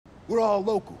We're all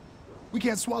local. We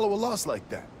can't swallow a loss like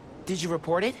that. Did you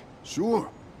report it?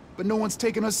 Sure, but no one's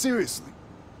taking us seriously.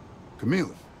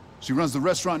 Camila, she runs the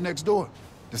restaurant next door.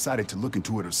 Decided to look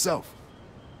into it herself.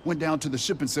 Went down to the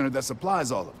shipping center that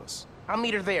supplies all of us. I'll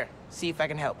meet her there, see if I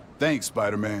can help. Thanks,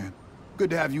 Spider-Man. Good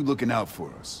to have you looking out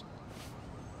for us.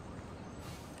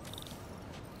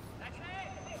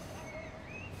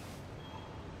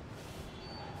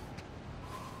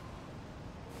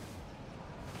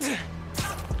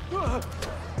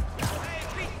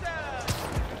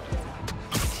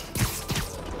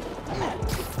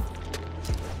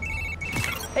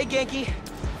 Hey, Genki.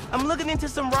 I'm looking into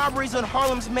some robberies on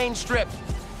Harlem's main strip.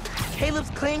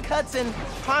 Caleb's clean cuts and...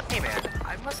 Hey, man,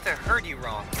 I must have heard you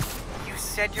wrong. You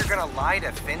said you're gonna lie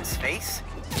to Finn's face?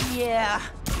 Yeah,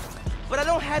 but I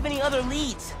don't have any other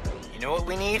leads. You know what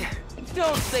we need?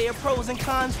 Don't say a pros and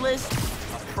cons list.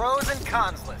 A pros and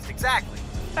cons list, exactly.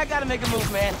 I gotta make a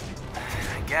move, man.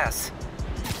 I guess.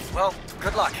 Well,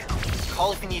 good luck.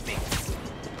 Call if you need me.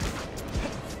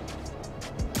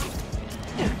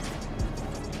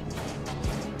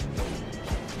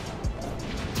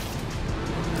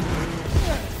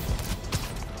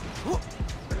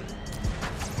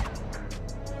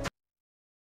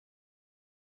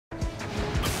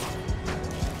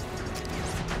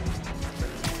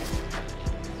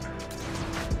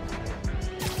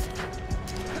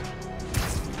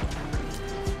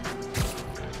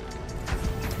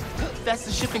 That's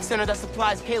the shipping center that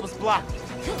supplies Caleb's block.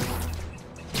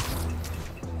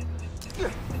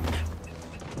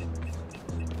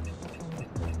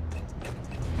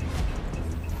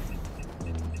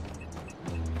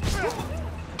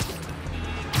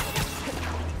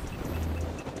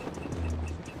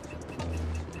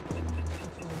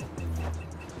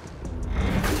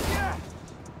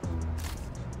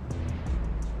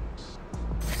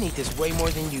 I need this way more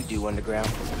than you do,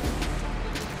 Underground.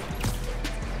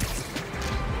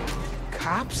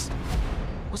 Cops?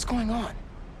 What's going on?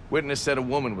 Witness said a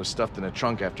woman was stuffed in a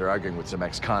trunk after arguing with some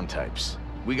ex-con types.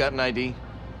 We got an ID?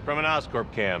 From an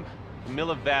Oscorp cam.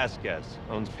 Camila Vasquez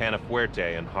owns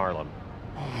Panafuerte in Harlem.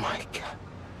 Oh my god.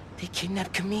 They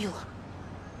kidnapped Camila.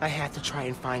 I had to try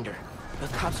and find her. The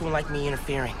cops won't like me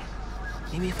interfering.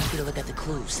 Maybe if I get a look at the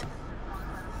clues.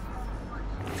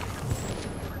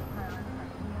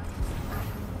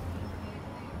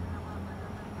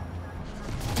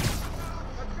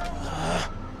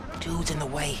 Dude's in the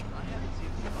way.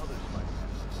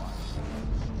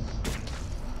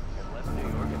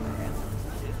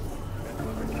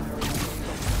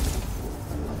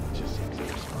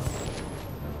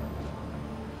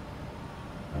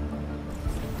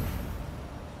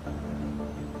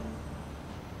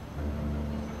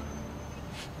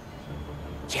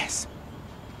 Yes.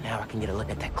 Now I can get a look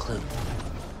at that clue.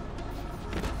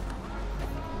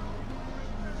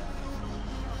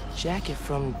 Jacket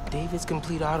from David's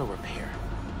Complete Auto Repair.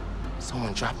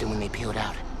 Someone dropped it when they peeled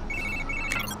out.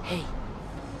 Hey,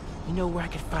 you know where I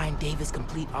could find David's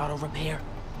Complete Auto Repair?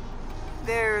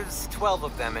 There's 12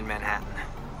 of them in Manhattan.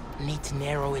 Need to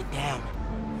narrow it down.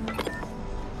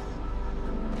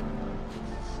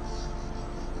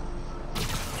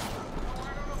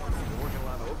 Working a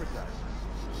lot of overtime.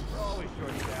 We're always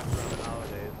short-staffed around the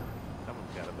holidays.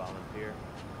 Someone's got to volunteer.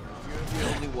 You're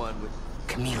the only one with...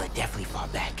 Camila definitely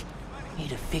fought back. Need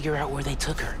to figure out where they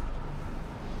took her.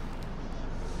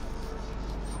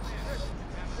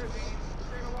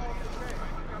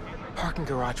 Parking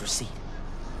garage receipt.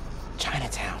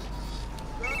 Chinatown.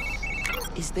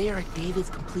 Is there a David's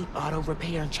Complete Auto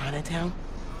Repair in Chinatown?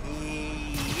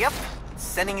 Yep.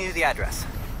 Sending you the address.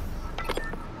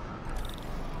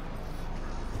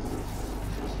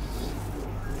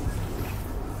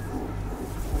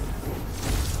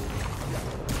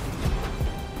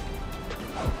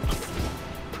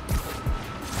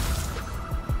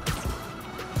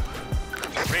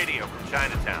 Radio from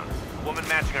Chinatown. A woman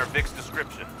matching our Vic's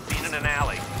description. Seen in an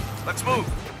alley. Let's move!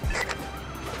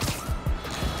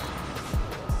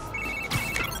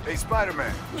 Hey,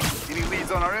 Spider-Man. Any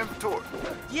leads on our inventory?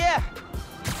 Yeah!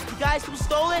 The guys who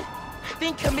stole it? I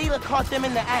think Camila caught them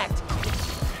in the act.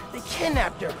 They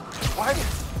kidnapped her. What?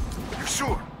 You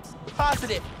sure?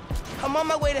 Positive. I'm on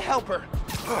my way to help her.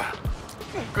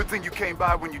 Good thing you came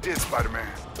by when you did, Spider-Man.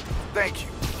 Thank you.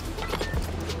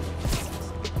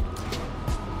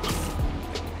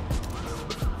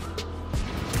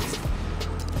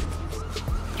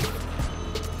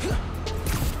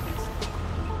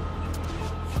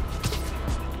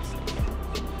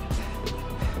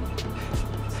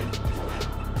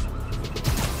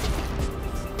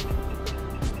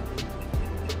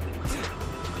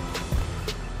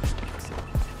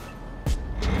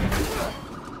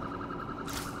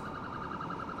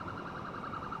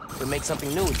 but make something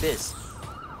new with this.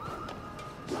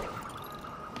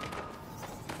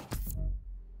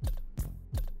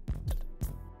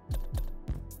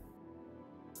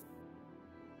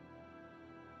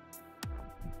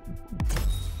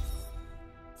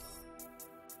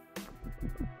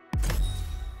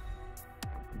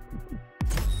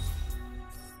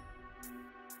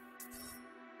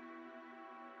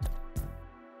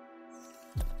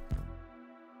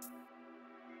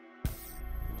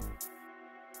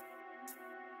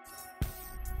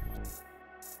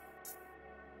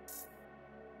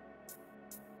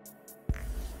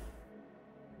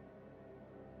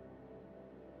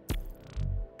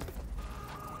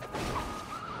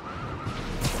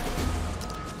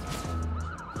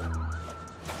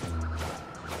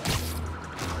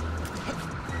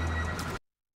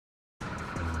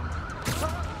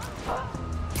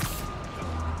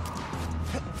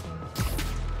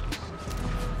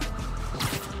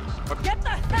 Get the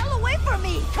hell away from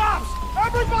me! Cops!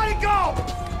 Everybody go!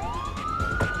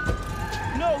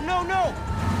 No, no, no!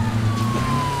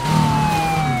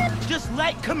 Just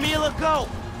let Camila go!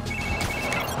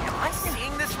 Am I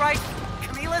seeing this right?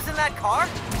 Camila's in that car?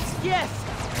 Yes!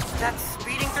 That's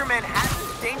speeding through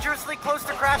Manhattan, dangerously close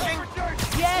to crashing?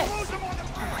 Yes!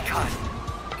 Oh my god.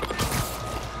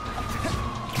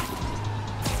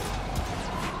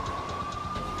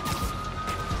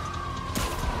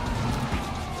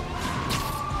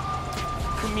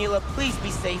 Camila, please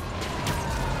be safe.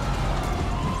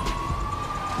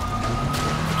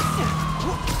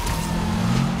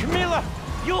 Camila,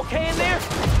 you okay in there?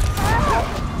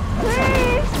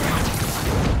 Please!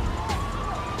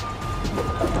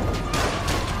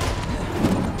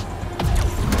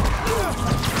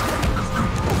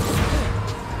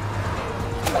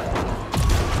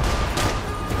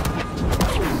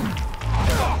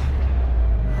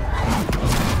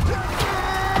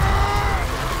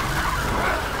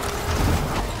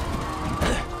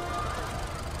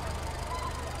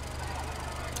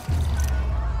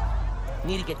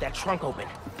 Need to get that trunk open.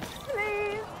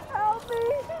 Please, help me!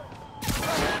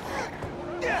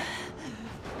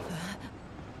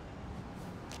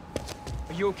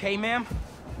 Are you okay, ma'am?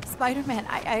 Spider-Man,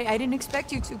 I didn't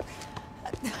expect you to...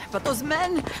 But those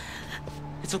men...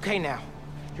 It's okay now.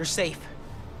 You're safe.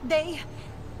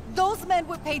 Those men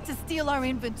were paid to steal our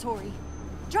inventory.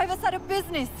 Drive us out of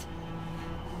business.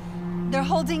 They're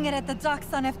holding it at the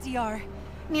docks on FDR,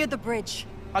 near the bridge.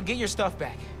 I'll get your stuff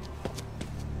back.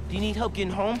 Do you need help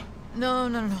getting home? No.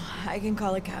 I can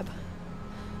call a cab.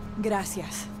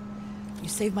 Gracias. You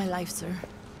saved my life, sir.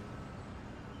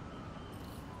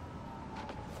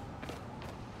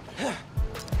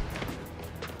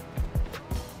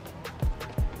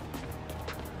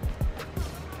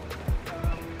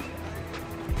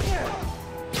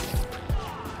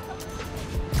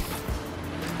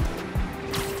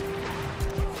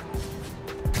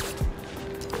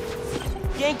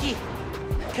 Yankee,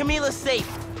 Camila's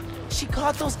safe. She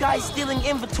caught those guys stealing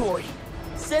inventory.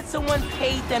 Said someone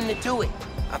paid them to do it.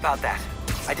 About that,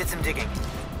 I did some digging.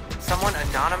 Someone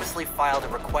anonymously filed a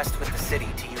request with the city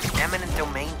to use eminent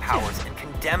domain powers and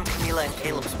condemn Camila and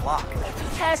Caleb's block.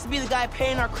 Has to be the guy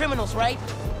paying our criminals, right?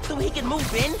 So he can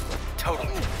move in? Totally.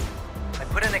 I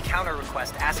put in a counter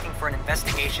request asking for an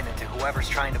investigation into whoever's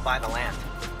trying to buy the land.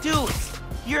 Dude,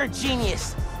 you're a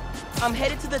genius. I'm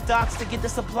headed to the docks to get the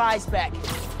supplies back.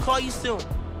 Call you soon.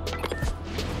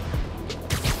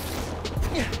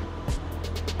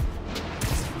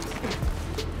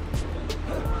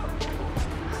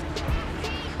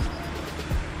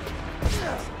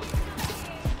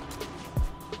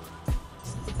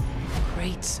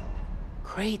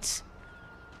 Crates.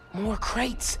 More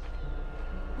crates.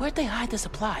 Where'd they hide the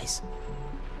supplies?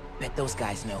 Bet those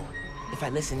guys know. If I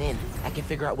listen in, I can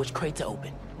figure out which crate to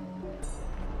open.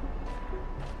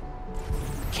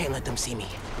 Can't let them see me.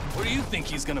 What do you think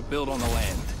he's gonna build on the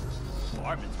land?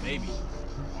 Apartments, maybe.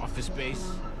 Office space?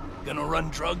 Gonna run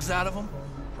drugs out of them?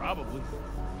 Probably.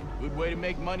 Good way to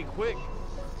make money quick.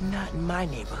 Not in my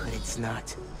neighborhood, it's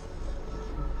not.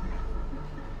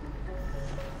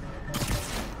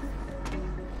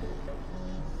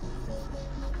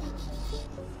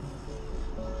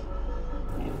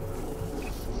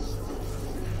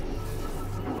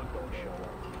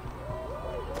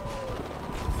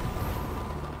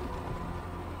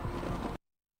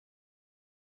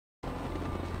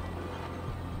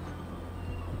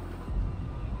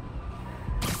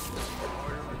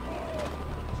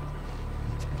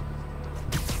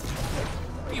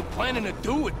 What are you planning to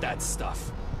do with that stuff?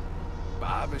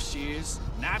 Barber shears?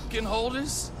 Napkin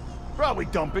holders? Probably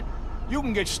dump it. You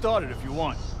can get started if you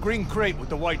want. Green crate with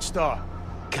the white star.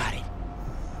 Got it.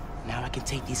 Now I can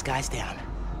take these guys down.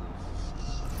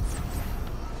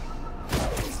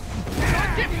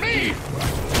 Get me!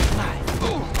 Live.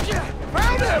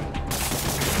 Found him!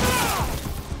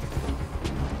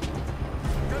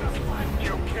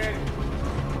 You kid.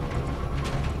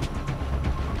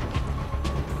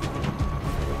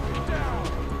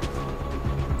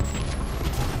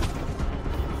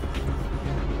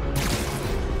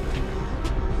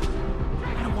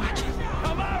 Gotta watch it.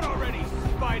 Come out already,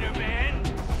 Spider-Man!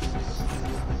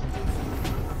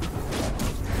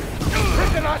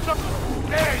 Listen on some...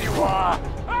 There you are!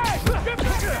 Hey! Get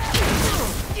back here!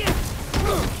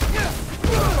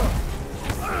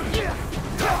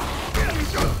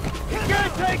 You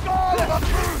can't take all of them!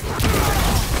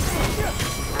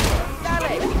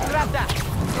 Dale, rata.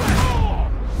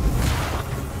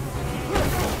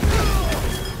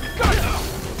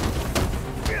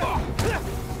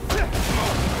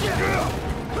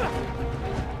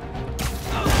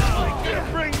 Can't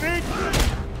bring me!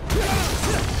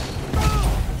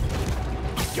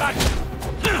 Got it!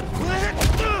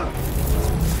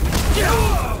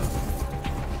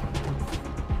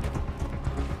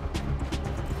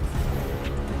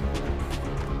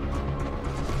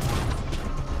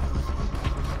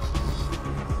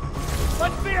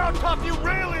 Let's see how tough you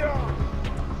really are!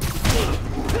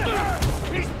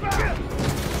 He's back!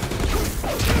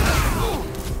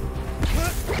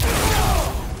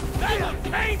 That was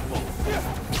painful!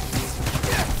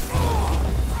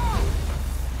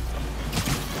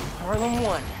 Harlem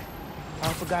 1.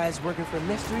 Alpha guys working for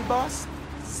mystery boss?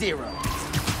 0.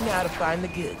 Now to find the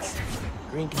goods.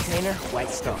 Green container, white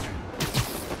star.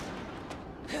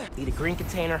 Need a green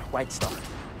container, white star.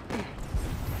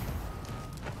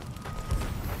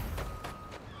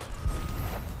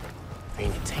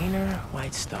 Green container,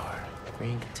 white star.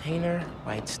 Green container,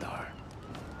 white star.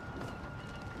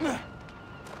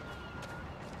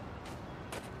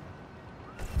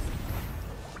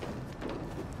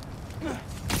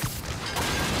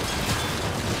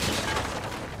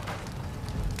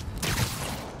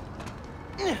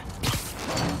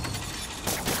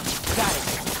 Got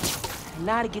it.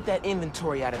 Now to get that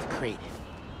inventory out of the crate.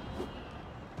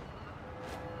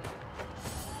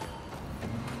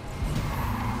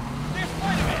 There's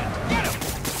Spider-Man! Get him!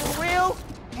 For real?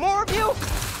 More of you?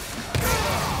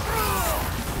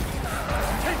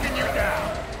 Taking you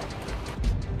down!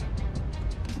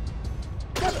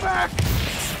 Get back!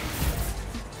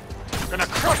 I'm gonna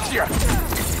crush you!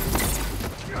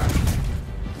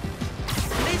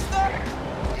 Listo?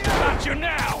 Got you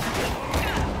now!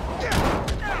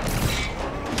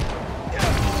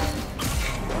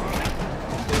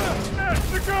 That's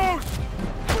the ghost!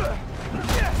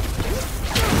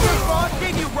 Boss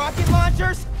gave you rocket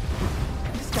launchers?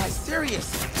 This guy's serious.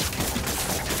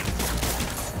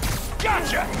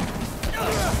 Gotcha!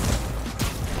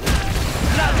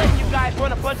 Not letting you guys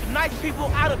run a bunch of nice people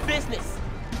out of business.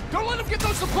 Don't let him get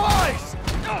those supplies!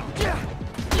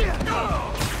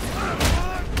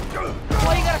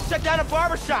 Why you gotta shut down a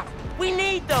barbershop? We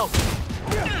need those.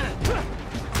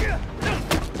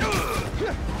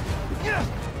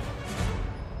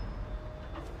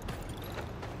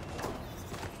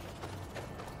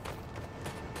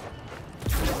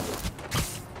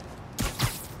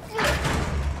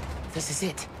 This is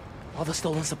it. All the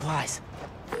stolen supplies.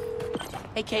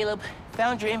 Hey, Caleb.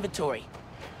 Found your inventory.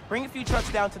 Bring a few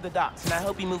trucks down to the docks, and I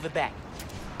hope you move it back.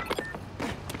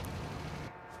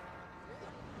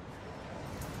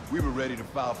 We were ready to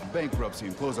file for bankruptcy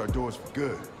and close our doors for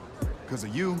good. Because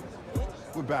of you,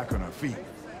 we're back on our feet.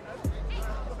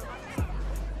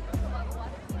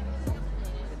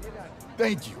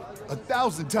 Thank you.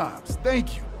 1,000 times.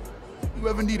 Thank you. You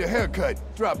ever need a haircut,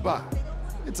 drop by.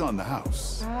 It's on the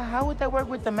house. How would that work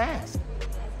with the mask?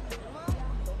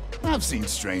 I've seen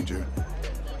stranger.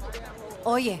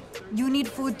 Oye, you need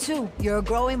food too. You're a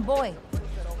growing boy.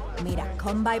 Mira,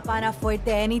 come by Pana Fuerte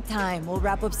anytime. We'll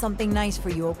wrap up something nice for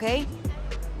you, okay?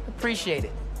 Appreciate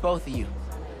it, both of you.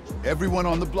 Everyone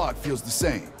on the block feels the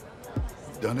same.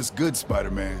 You've done us good,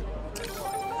 Spider-Man.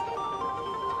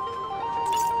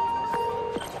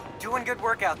 Doing good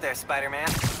work out there, Spider-Man.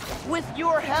 With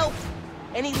your help.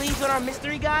 Any leads on our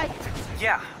mystery guy?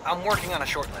 Yeah, I'm working on a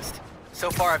short list.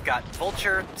 So far I've got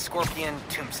Vulture, Scorpion,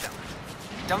 Tombstone.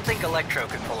 Don't think Electro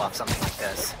could pull off something like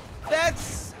this.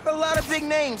 That's a lot of big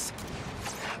names.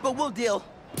 But we'll deal.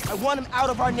 I want him out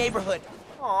of our neighborhood.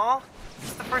 Aw,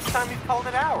 it's the first time you've called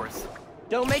it ours.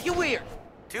 Don't make it weird.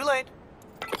 Too late.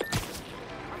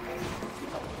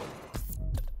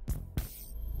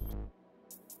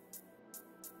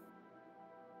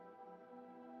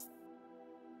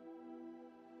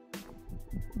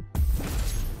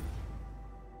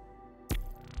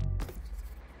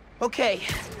 Okay,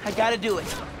 I gotta do it.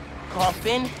 Call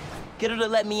Finn, Get her to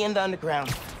let me in the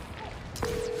underground.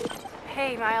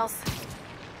 Hey, Miles.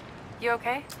 You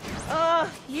okay?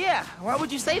 Yeah. Why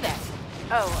would you say that?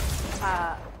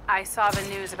 Oh, I saw the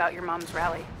news about your mom's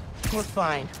rally. We're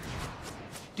fine.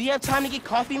 Do you have time to get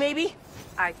coffee, maybe?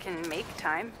 I can make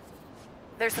time.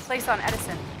 There's a place on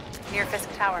Edison, near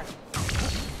Fisk Tower.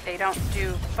 They don't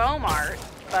do foam art,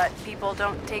 but people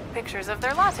don't take pictures of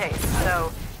their lattes,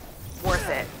 so worth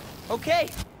it. Okay.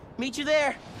 Meet you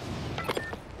there.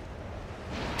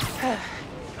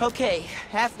 Okay,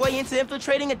 halfway into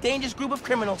infiltrating a dangerous group of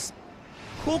criminals.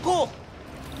 Cool, cool.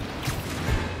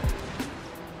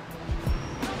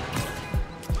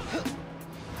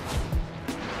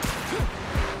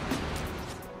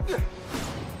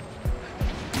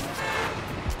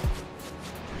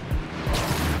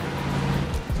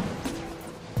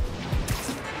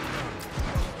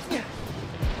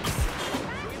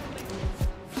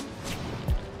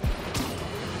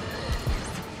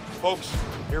 Folks,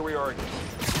 here we are again.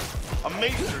 A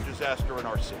major disaster in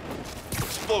our city.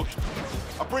 Explosion.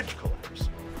 A bridge collapse.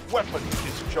 Weapons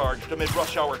discharged amid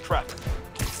rush hour traffic.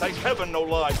 Thank heaven no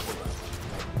lives were lost.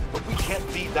 But we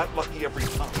can't be that lucky every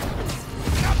time.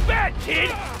 Not bad,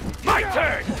 kid! My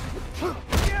turn!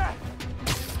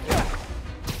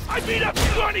 I beat up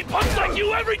scrawny punks like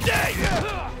you every day!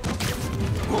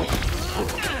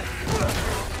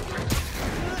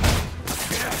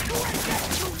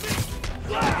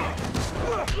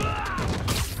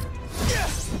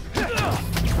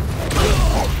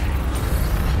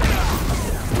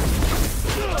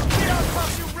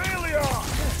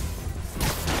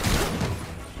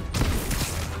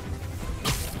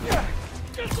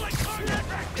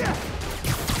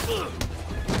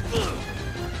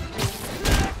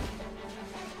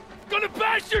 Gonna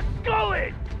bash your skull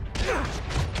in!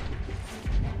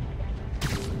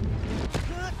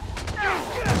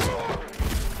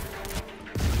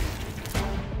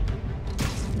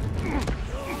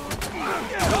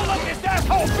 Don't let this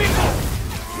asshole people!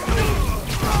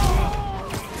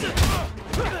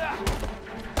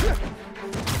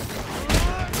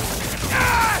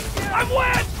 I'm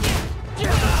wet!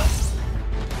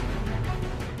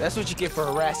 That's what you get for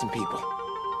harassing people.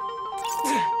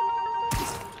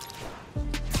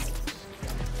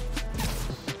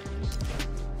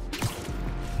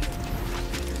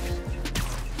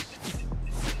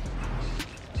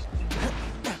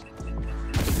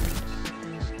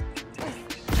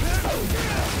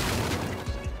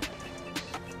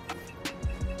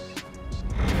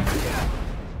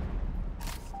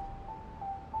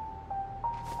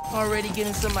 Already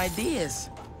getting some ideas.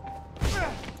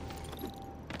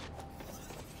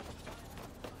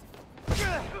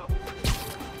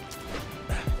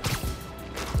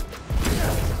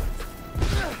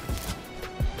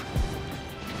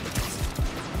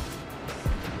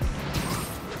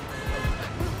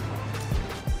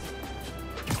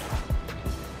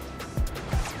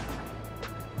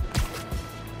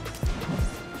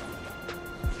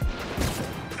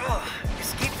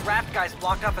 Raft guys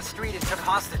blocked up a street and took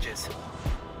hostages.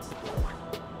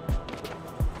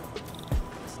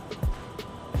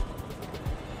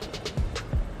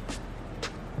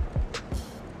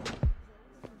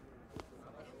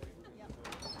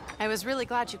 I was really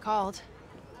glad you called.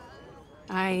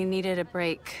 I needed a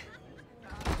break.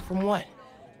 From what?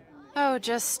 Oh,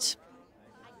 just...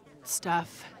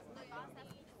 stuff.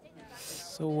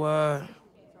 So,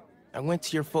 I went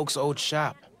to your folks' old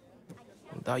shop.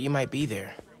 Thought you might be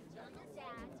there.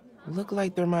 Looked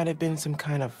like there might have been some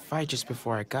kind of fight just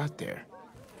before I got there.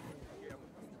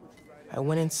 I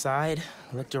went inside,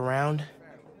 looked around.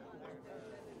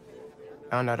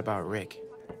 Found out about Rick.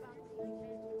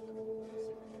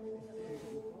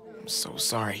 I'm so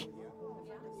sorry.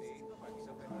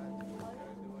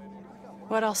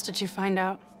 What else did you find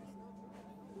out?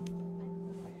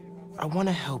 I want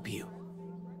to help you.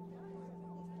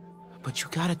 But you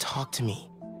gotta talk to me.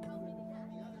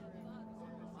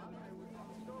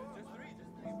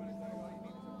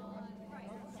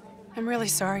 I'm really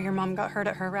sorry your mom got hurt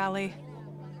at her rally.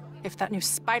 If that new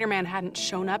Spider-Man hadn't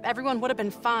shown up, everyone would have been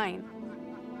fine.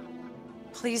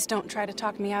 Please don't try to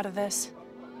talk me out of this.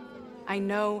 I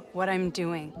know what I'm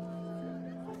doing.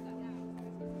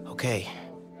 Okay.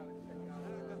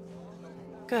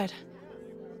 Good.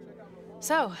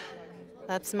 So,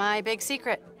 that's my big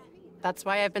secret. That's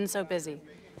why I've been so busy.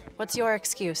 What's your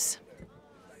excuse?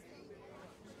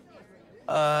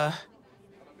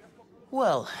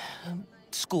 Well,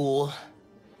 school,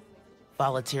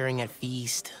 volunteering at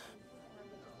Feast.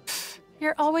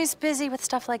 You're always busy with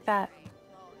stuff like that.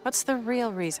 What's the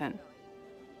real reason?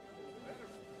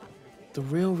 The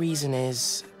real reason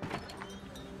is...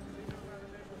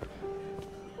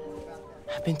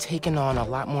 I've been taking on a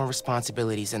lot more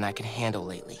responsibilities than I can handle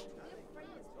lately.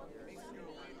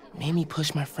 Made me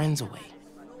push my friends away.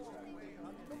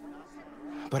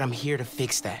 But I'm here to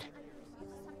fix that.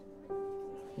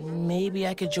 Maybe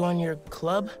I could join your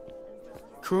club?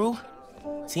 Crew?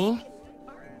 Team?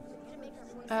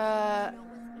 I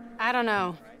don't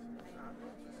know.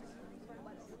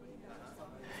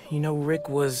 You know, Rick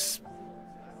was...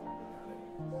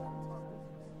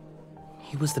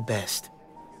 he was the best.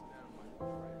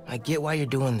 I get why you're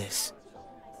doing this.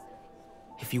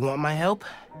 If you want my help,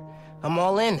 I'm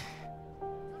all in.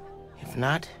 If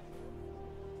not,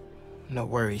 no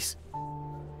worries.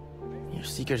 Your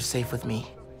secret is safe with me.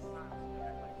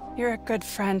 You're a good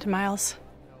friend, Miles.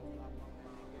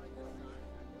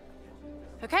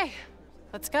 Okay,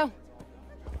 let's go.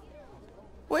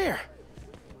 Where?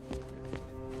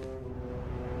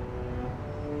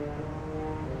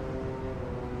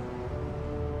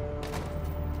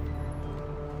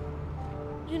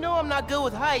 You know I'm not good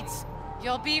with heights.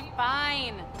 You'll be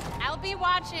fine. I'll be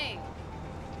watching.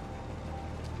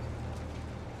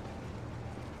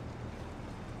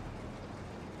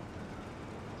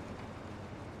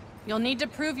 You'll need to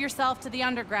prove yourself to the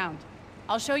underground.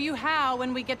 I'll show you how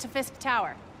when we get to Fisk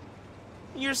Tower.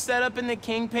 You're set up in the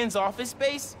Kingpin's office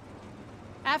space?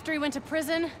 After he went to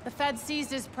prison, the feds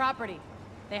seized his property.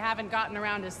 They haven't gotten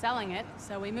around to selling it,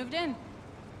 so we moved in.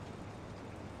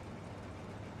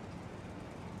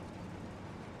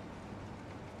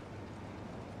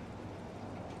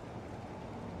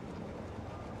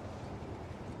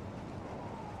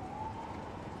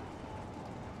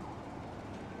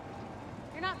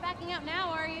 You're not backing out now,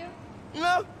 are you?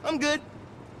 No, I'm good.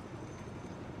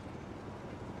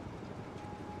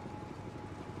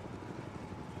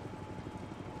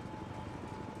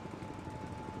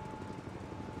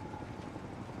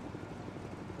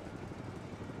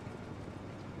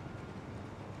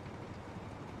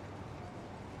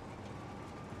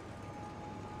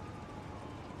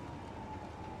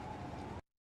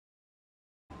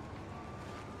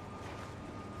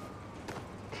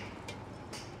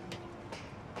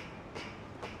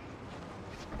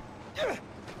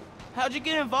 How'd you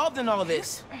get involved in all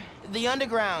this? The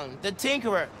underground, the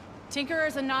Tinkerer.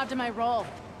 Tinkerer's a nod to my role.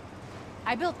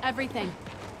 I built everything.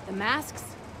 The masks,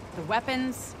 the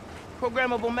weapons.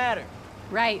 Programmable matter.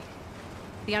 Right.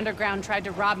 The underground tried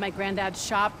to rob my granddad's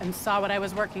shop and saw what I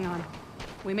was working on.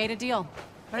 We made a deal.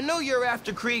 I know you're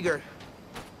after Krieger,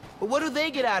 but what do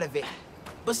they get out of it?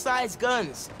 Besides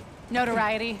guns?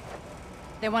 Notoriety.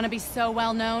 They want to be so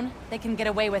well known, they can get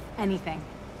away with anything.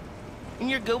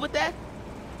 And you're good with that?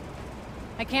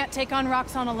 I can't take on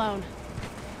Roxxon alone.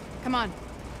 Come on.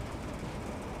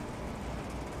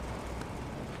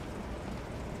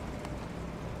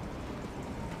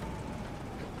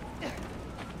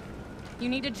 You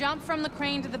need to jump from the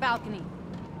crane to the balcony.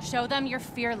 Show them you're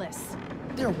fearless.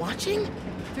 They're watching?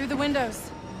 Through the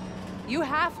windows. You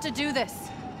have to do this.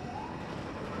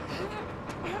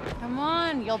 Come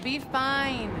on, you'll be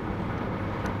fine.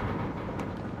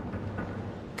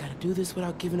 Gotta do this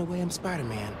without giving away I'm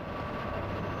Spider-Man.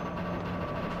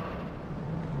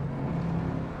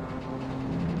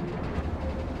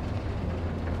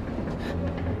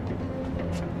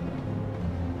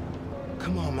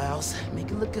 Come on, Miles. Make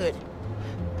it look good.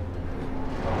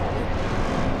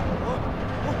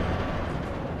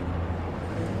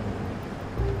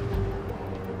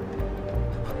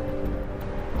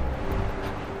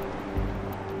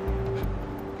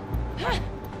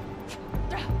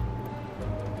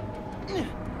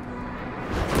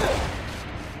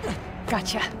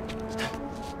 Gotcha.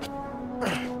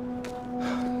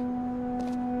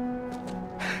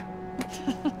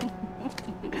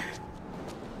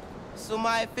 So am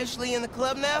I officially in the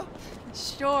club now?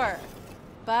 Sure.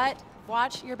 But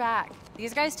watch your back.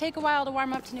 These guys take a while to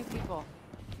warm up to new people.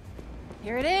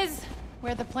 Here it is,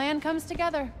 where the plan comes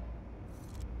together.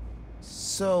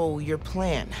 So, your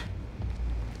plan.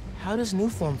 How does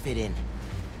Newform fit in?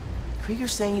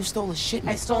 Krieger's saying you stole a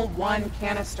shipment. I stole one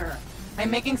canister. I'm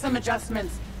making some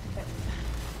adjustments.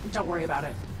 Don't worry about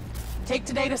it. Take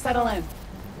today to settle in.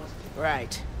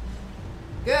 Right.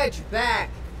 Good, you're back.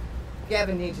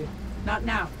 Gavin needs you. Not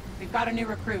now. We've got a new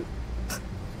recruit.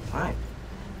 Fine.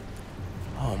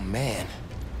 Oh, man.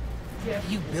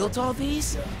 You built all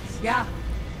these? Yeah.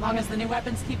 Long as the new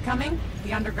weapons keep coming,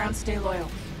 the underground stay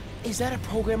loyal. Is that a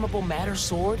programmable matter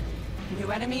sword? New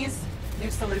enemies,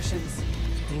 new solutions.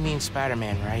 You mean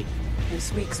Spider-Man, right?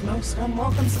 This week's most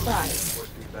unwelcome surprise.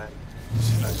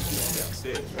 Kevin's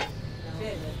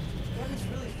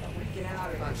really freaking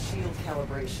out about shield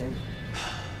calibration.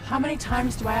 How many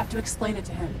times do I have to explain it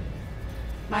to him?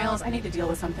 Miles, I need to deal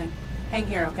with something. Hang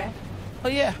here, okay? Oh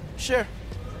yeah, sure.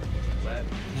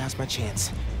 Now's my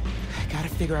chance. I gotta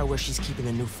figure out where she's keeping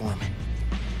the new form.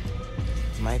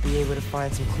 Might be able to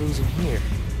find some clues in here.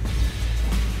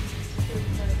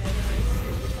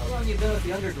 How long you been at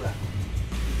the underground?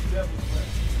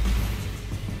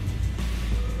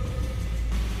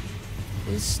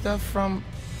 This stuff from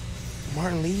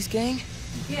Martin Lee's gang?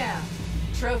 Yeah,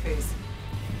 trophies.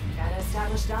 Gotta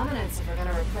establish dominance if we're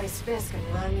gonna replace Fisk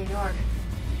and run New York.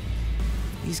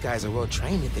 These guys are well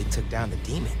trained if they took down the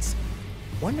demons.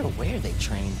 Wonder where they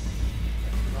trained.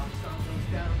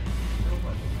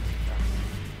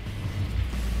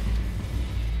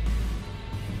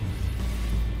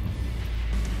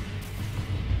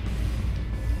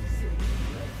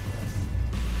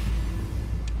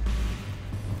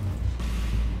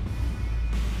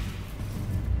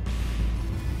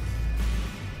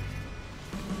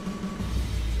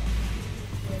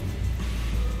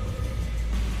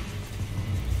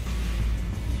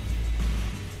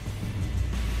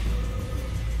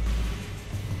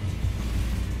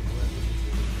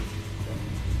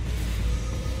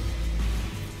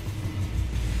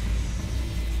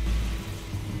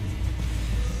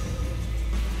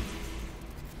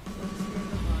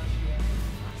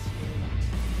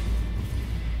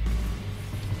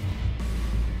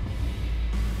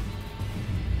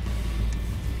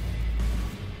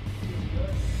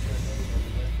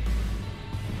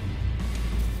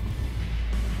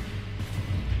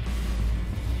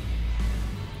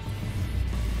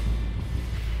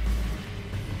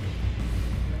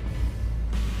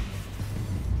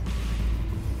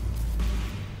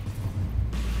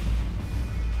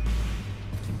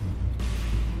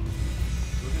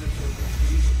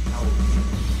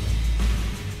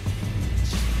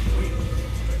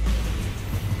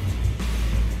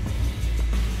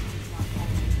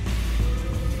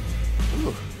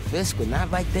 Fisk would not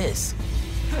like this.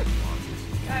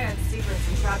 Guy had secrets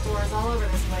and trapdoors all over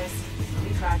this place.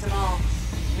 We cracked them all.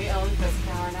 We own Fisk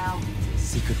Power now.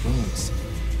 Secret rooms.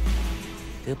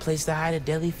 Good place to hide a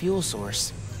deadly fuel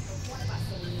source.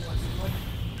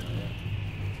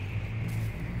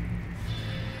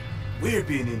 Weird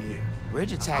being in here.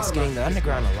 Bridge attack's getting the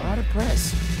underground a lot of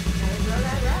press. Gotta throw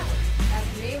that rat. As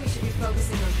for me, we should be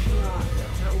focusing on Huron,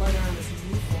 not lugging around this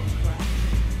uniform crap.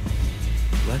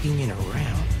 Lugging it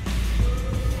around.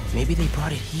 Maybe they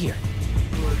brought it here.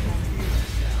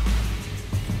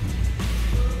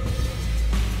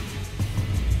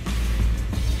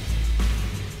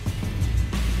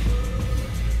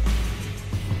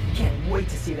 Can't wait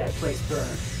to see that place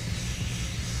burn.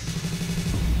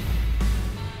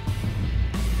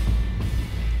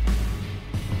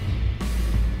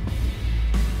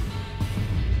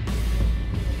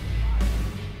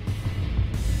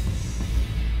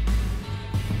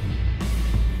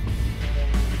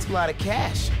 A lot of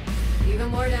cash. Even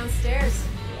more downstairs.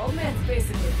 Old man's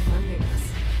basically funding us.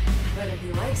 Whether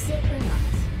he likes it or not.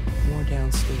 More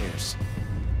downstairs.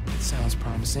 That sounds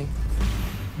promising.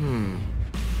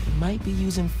 Might be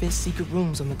using Fisk's secret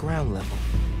rooms on the ground level.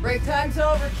 Break time's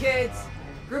over, kids.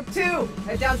 Group 2,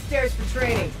 head downstairs for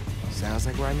training. Sounds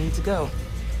like where I need to go.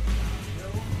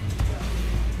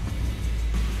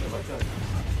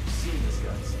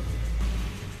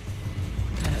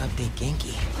 Gotta update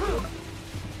Genki.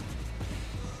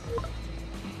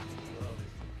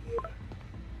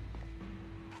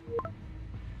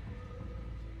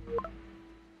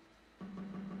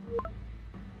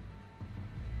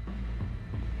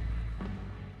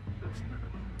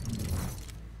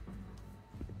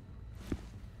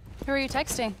 Who are you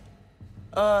texting?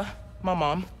 My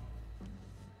mom.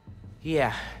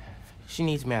 Yeah, she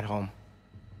needs me at home.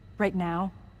 Right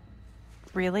now?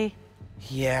 Really?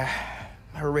 Yeah,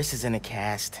 her wrist is in a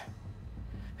cast.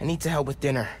 I need to help with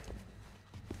dinner.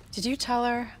 Did you tell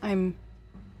her I'm...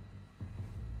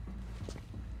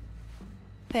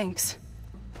 Thanks.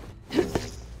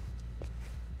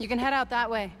 You can head out that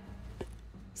way.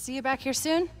 See you back here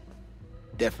soon?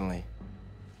 Definitely.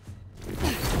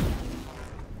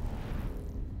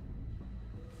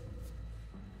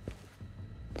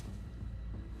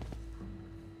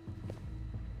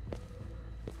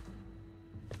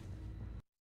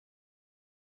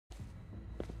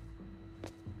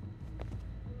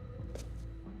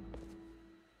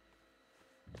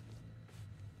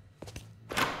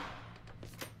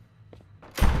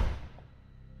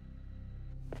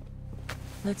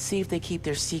 Let's see if they keep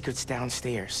their secrets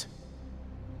downstairs.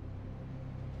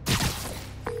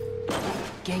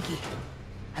 Genki,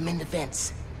 I'm in the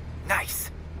vents. Nice.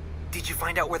 Did you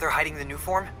find out where they're hiding the new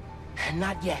form?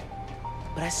 Not yet,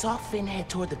 but I saw Finn head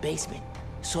toward the basement,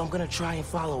 so I'm gonna try and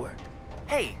follow her.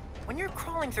 Hey, When you're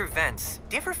crawling through vents,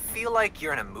 do you ever feel like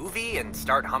you're in a movie and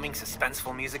start humming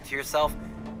suspenseful music to yourself?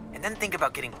 And then think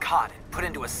about getting caught and put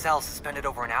into a cell suspended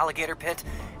over an alligator pit,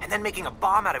 and then making a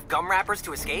bomb out of gum wrappers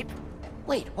to escape?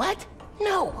 Wait, what?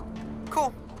 No!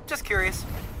 Cool. Just curious.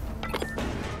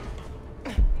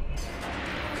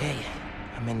 Okay,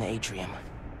 I'm in the atrium.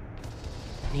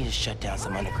 I need to shut down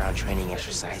some underground training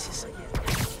exercises.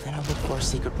 Then I'll look for a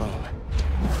secret room.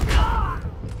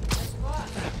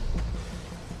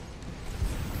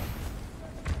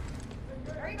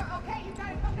 There you go. Okay, you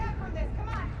gotta come back from this. Come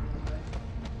on.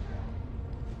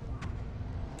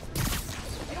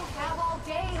 We don't have all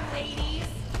day, ladies.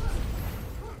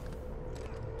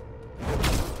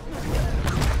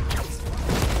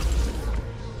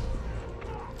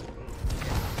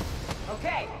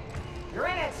 Okay, you're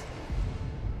in it.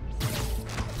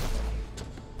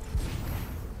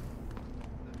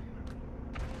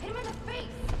 Hit him in the face!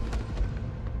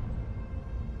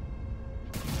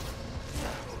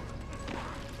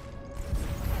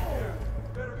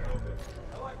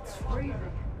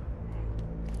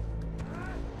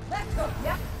 Let's go.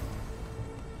 Yep.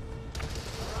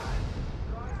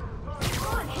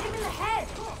 Come on, hit him in the head!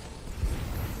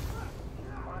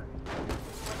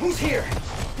 Who's here?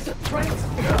 Is it Frank?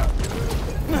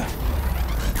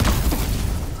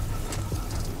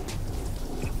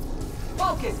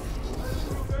 Focus.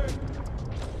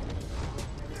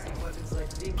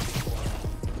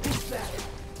 Who's that?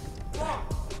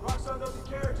 Roxanne doesn't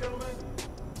care, gentlemen.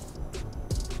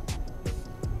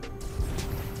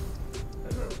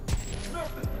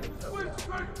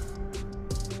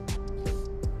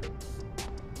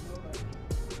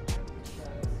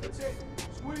 That's it.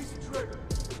 Squeeze the trigger.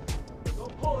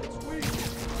 Don't pull it, squeeze it.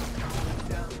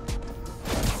 Down.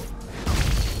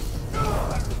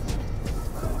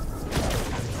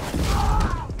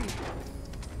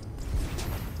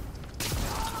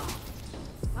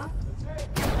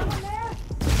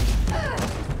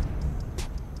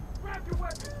 Grab your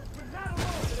weapon. We're not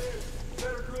alone.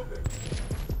 Better group it.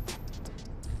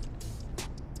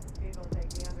 People take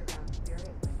the underground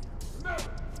seriously now. Remember,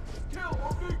 kill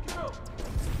or be killed.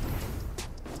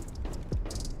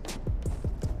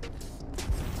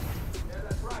 Yeah,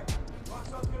 that's right.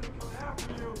 Roxanne's gonna be coming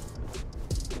after you.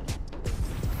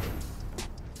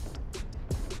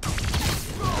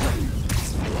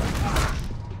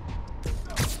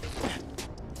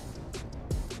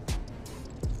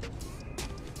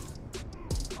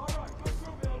 All right, good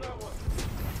grouping on that one.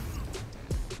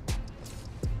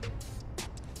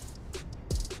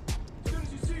 As soon as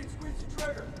you see it, squeeze the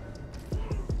trigger.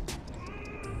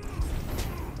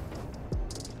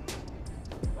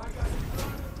 Right, guys, keep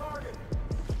on the target.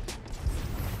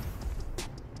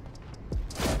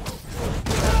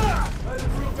 Ready to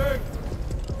group big.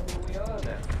 Here we are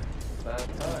now. About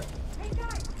time. Hey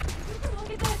guys, you can look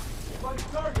at this! Find the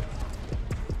target.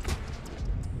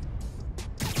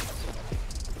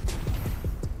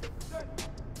 Set.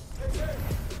 Hey, hey.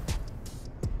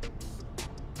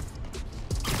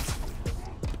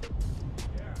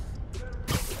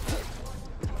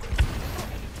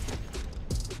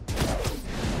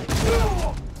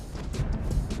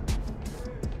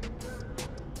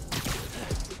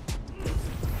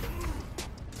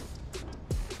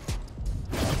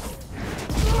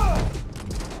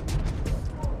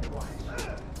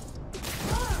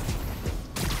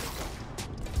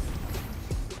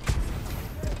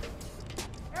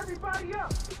 Everybody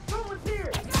up! Someone's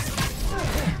here!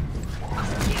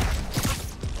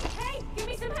 Hey, give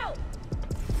me some help!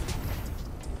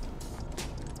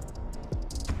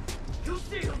 You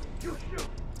see him! You shoot!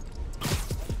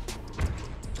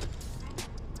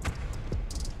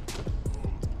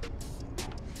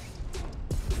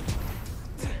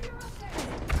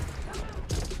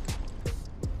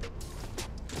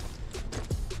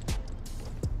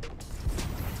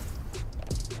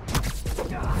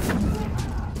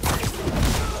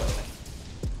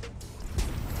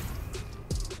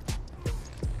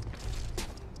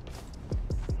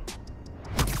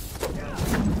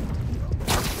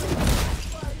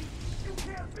 You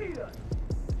can't beat us!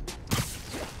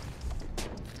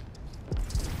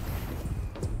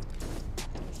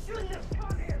 Shouldn't have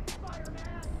come here,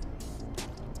 Spider-Man!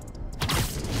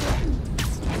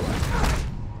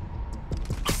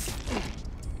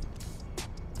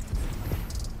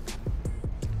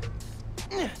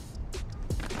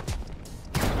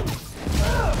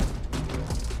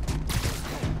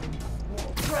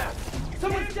 Crap!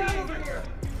 Someone's down over here!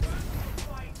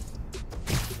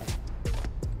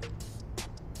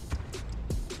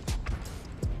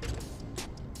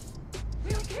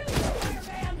 We'll kill you,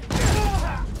 Spider-Man!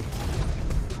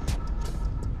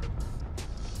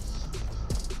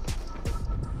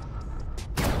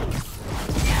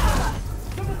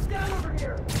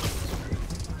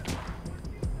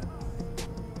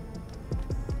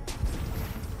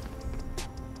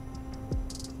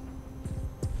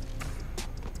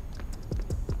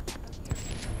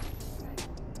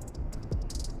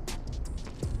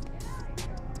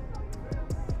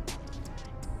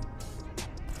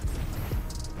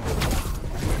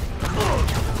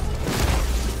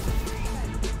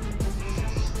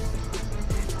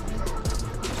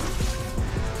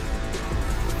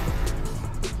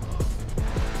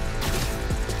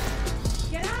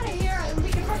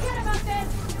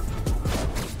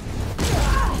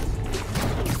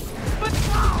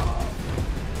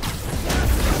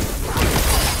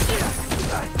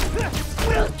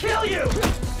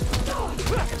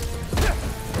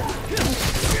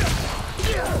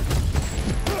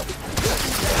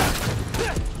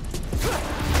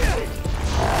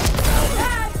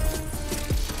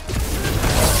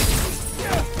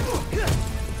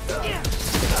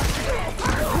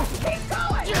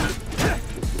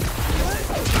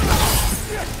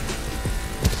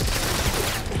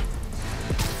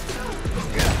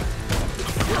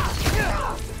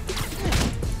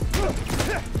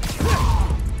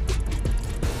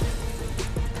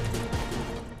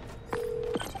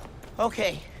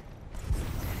 Okay.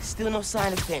 Still no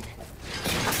sign of Finn.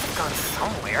 He must have gone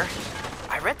somewhere.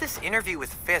 I read this interview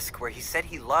with Fisk where he said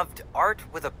he loved art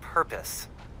with a purpose.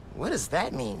 What does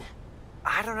that mean?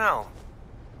 I don't know.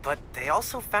 But they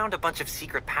also found a bunch of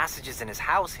secret passages in his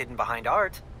house hidden behind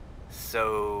art.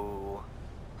 So...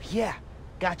 Yeah,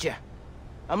 gotcha.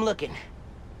 I'm looking.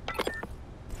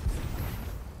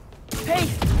 Hey!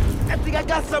 I think I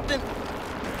got something!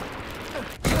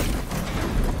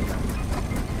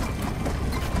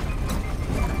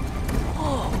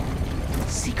 Oh!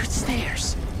 Secret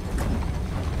stairs.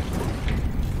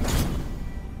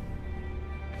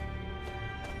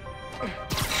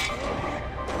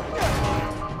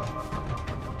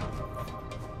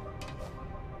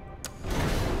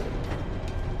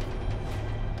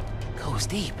 Goes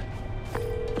deep.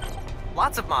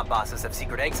 Lots of mob bosses have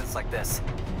secret exits like this.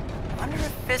 Wonder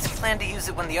if Fisk planned to use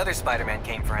it when the other Spider-Man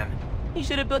came for him. He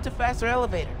should have built a faster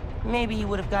elevator. Maybe he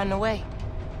would have gotten away.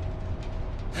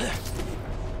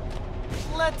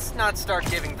 Let's not start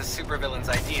giving the supervillains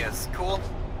ideas, cool?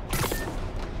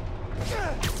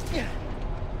 You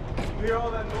hear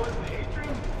all that noise in the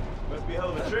atrium? Must be a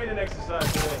hell of a training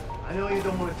exercise today. I know you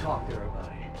don't want to talk there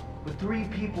about it, but 3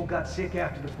 people got sick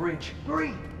after the bridge.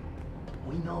 3!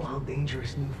 We know how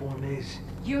dangerous Newform is.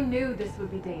 You knew this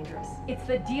would be dangerous. It's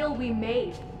the deal we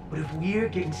made. But if we're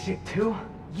getting sick too?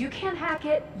 You can't hack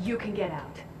it, you can get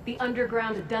out. The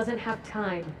underground doesn't have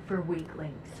time for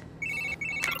weaklings.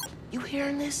 You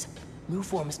hearing this?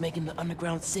 Newform is making the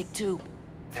underground sick too.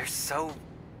 They're so...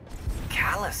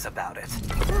 callous about it.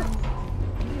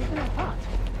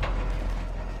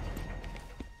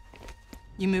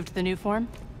 You moved the new form?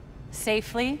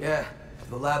 Safely? Yeah, to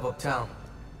the lab uptown.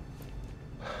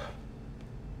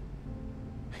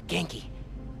 Genki,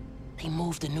 they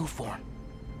moved the new form.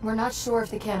 We're not sure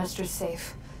if the canister's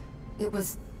safe. It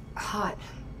was hot,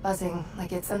 buzzing,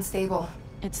 like it's unstable.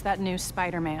 It's that new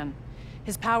Spider-Man.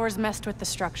 His powers messed with the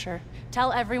structure.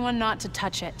 Tell everyone not to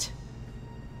touch it.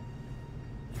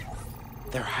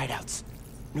 They're hideouts.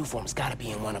 Newform's gotta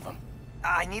be in one of them.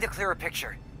 I need a clearer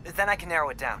picture. Then I can narrow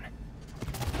it down.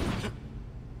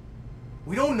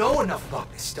 We don't know enough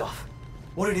about this stuff.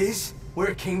 What it is, where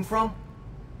it came from.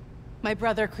 My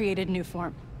brother created new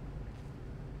form.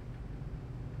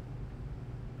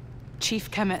 Chief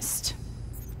chemist.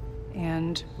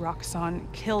 And Roxxon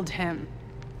killed him.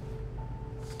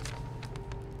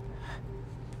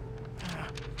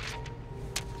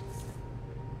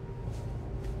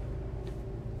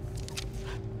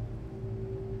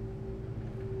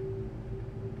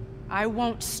 I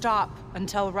won't stop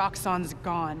until Roxxon's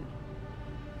gone.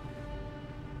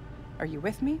 Are you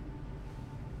with me?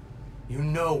 You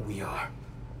know we are.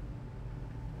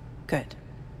 Good.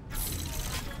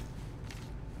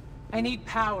 I need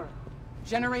power.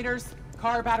 Generators,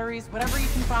 car batteries, whatever you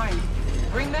can find.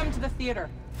 Bring them to the theater.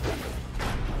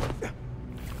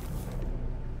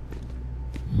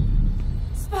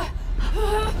 Is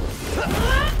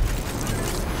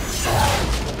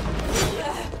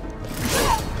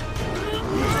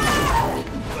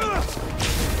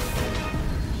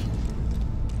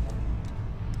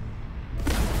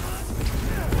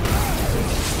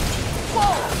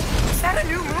that a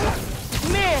new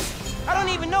move? Man, I don't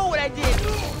even know what I did,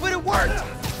 but it worked!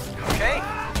 Okay,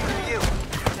 good for you.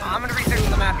 I'm gonna research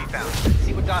the map you found.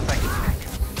 See what dots I can connect.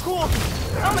 Cool.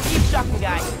 I'm gonna keep shocking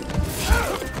guys.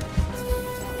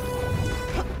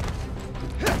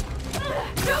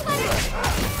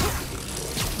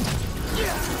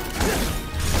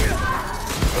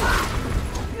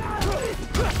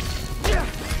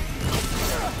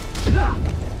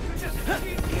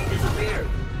 Disappeared.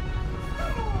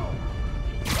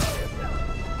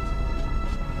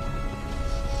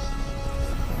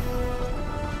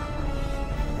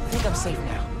 I think I'm safe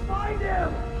now. Find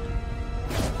him!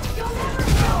 You'll never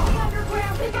know the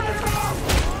underground is underground!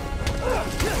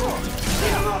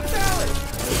 Get him off balance!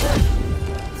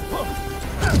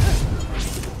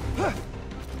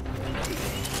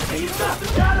 He's got the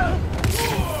shadow!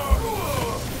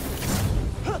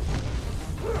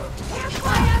 Can't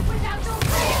fight us without the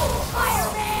real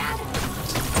Fireman!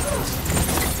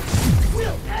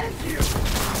 We'll end you!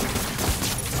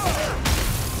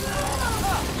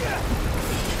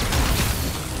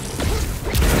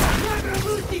 I'm not gonna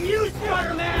lose to you,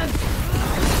 Spider-Man!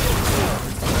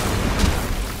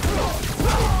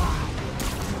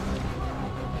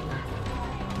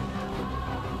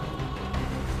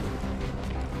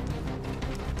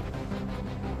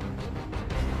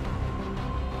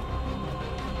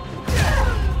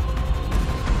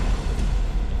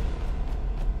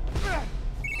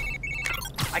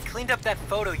 I cleaned up that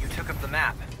photo you took of the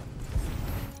map.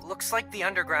 Looks Looks like the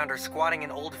underground are squatting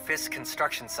in old Fisk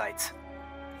construction sites.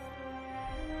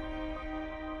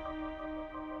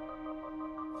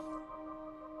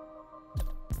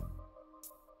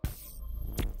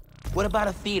 What about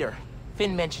a theater?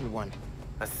 Finn mentioned one.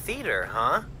 A theater,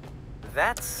 huh?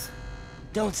 That's...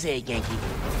 Don't say it, Yankee.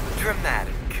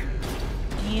 dramatic.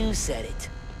 You said it.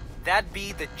 That'd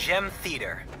be the Gem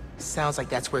Theater. Sounds like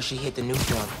that's where she hit the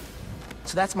nuke one.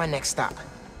 So that's my next stop.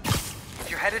 If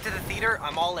you're headed to the theater,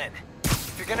 I'm all in.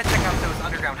 If you're gonna check out those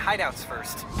underground hideouts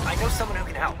first, I know someone who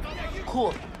can help.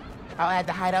 Cool. I'll add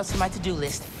the hideouts to my to-do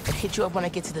list and hit you up when I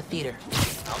get to the theater.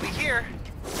 I'll be here.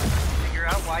 Figure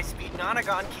out why Speed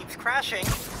Nonagon keeps crashing.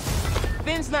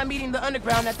 Finn's not meeting the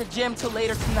underground at the gym till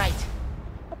later tonight.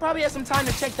 I'll probably have some time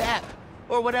to check the app,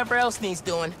 or whatever else needs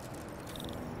doing.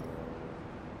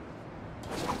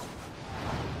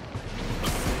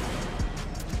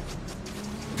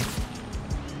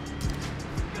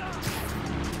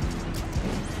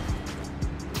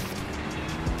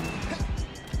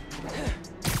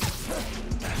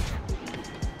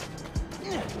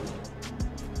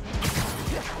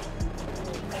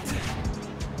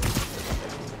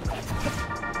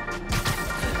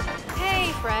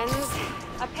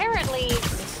 Apparently,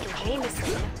 Mr.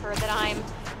 Jameson heard that I'm,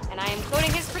 and I am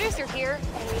quoting his producer here,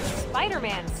 a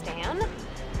Spider-Man stan.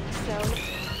 So...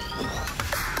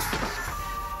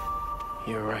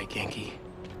 You're right, Genki.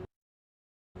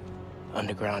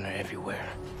 Underground are everywhere.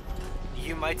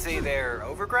 You might say they're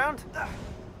overground?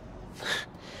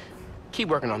 Keep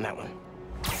working on that one.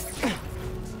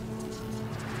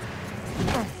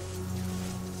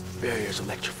 Barrier's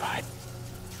electrified.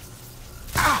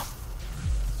 Ow!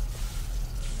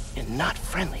 And not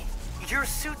friendly. Your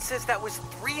suit says that was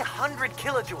 300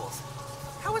 kilojoules.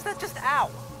 How is that just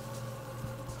ow?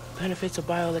 Benefits of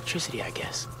bioelectricity, I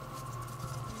guess.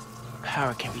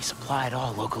 Power can be supplied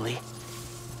all locally.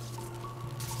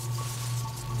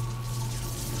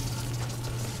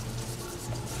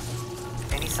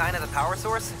 Any sign of the power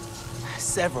source?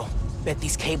 Several. Bet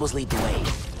these cables lead the way.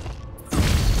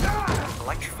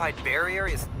 Electrified barrier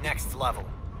is next level.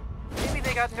 Maybe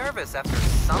they got nervous after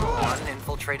someone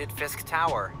infiltrated Fisk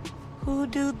Tower. Who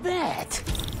do that?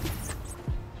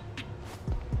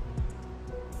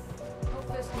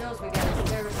 Fisk knows we got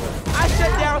stairs. I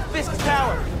shut down Fisk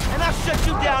Tower, and I'll shut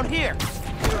you down here.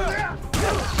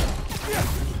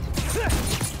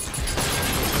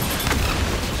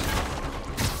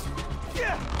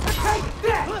 Take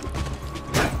that!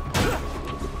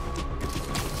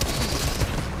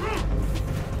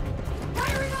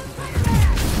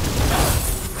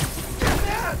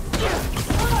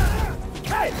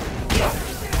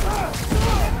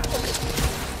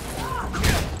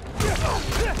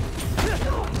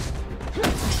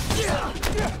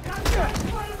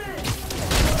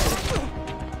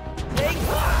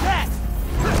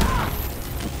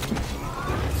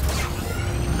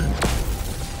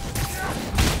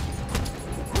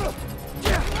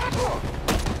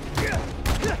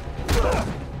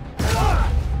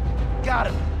 Got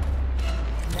him.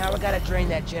 Now I gotta drain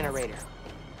that generator.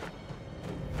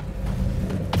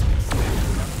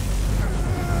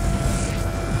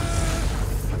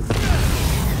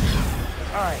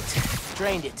 All right,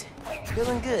 drained it.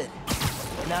 Feeling good.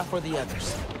 But not for the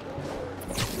others.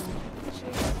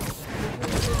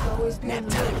 Nap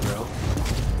time, bro.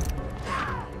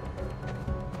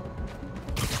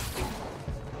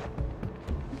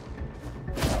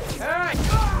 Hey!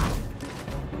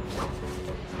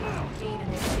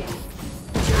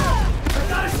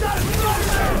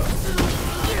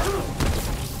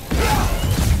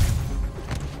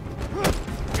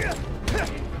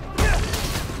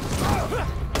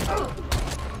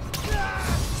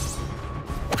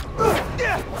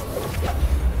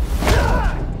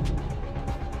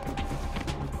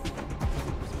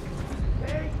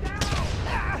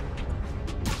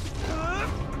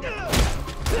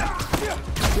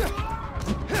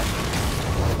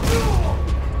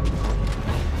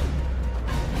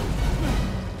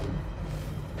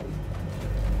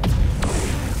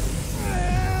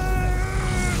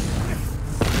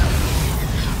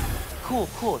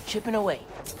 Cool, chipping away.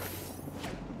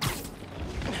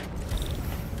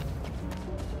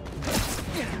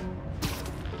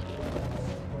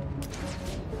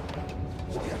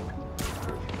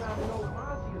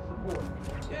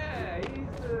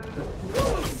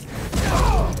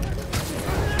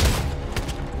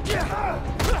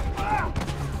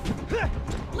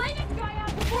 Lay this guy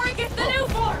out before he gets the new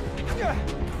form!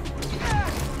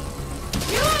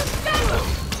 You won't stop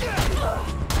him!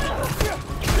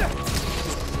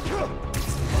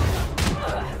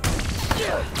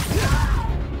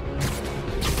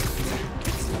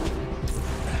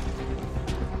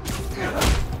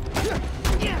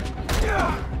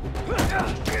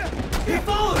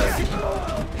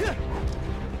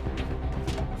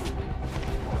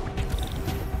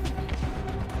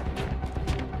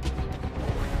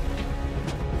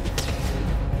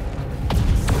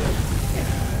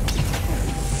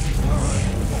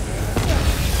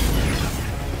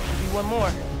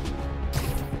 more.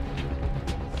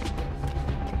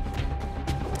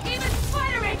 Even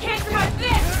Spider-Man can't survive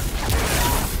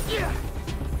this! Yeah.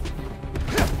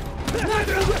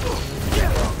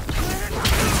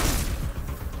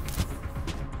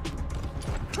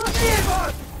 Give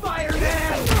us,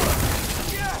 Spider-Man!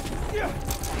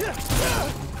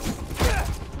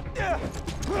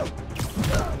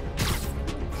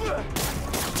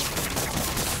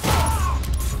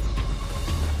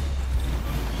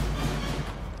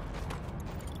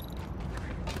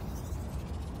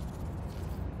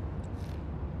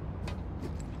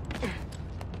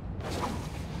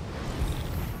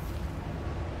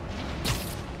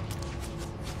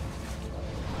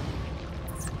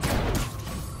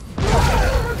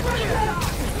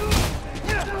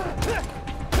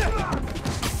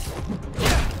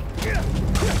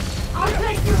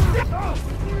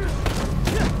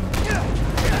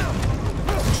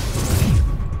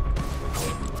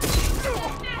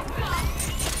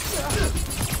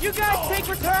 You guys take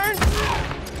return?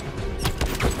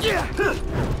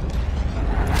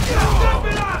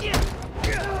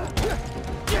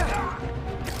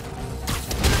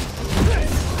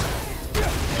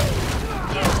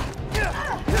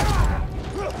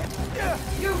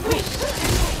 You wish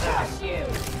crush you!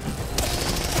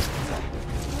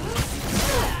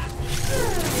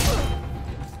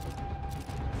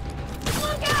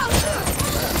 Look out!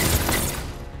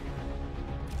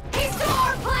 He's to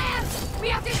our plans! We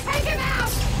have to take him out!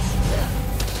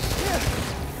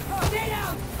 Stay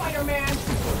down, Spider-Man!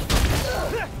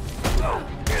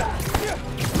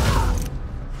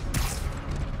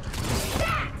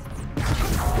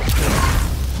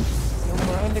 No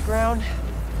more underground.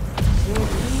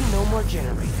 No more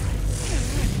generator.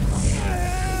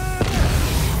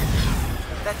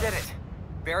 That did it.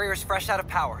 Barrier's fresh out of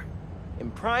power.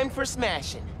 And primed for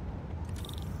smashing.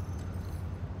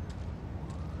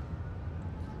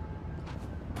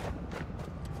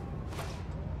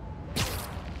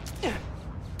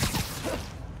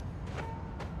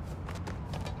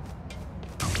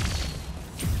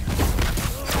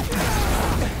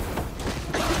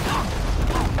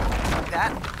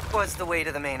 That was the way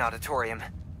to the main auditorium.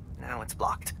 Now it's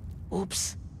blocked.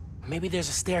 Oops. Maybe there's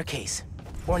a staircase.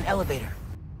 Or an elevator.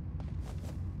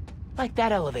 Like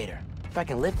that elevator, if I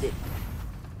can lift it.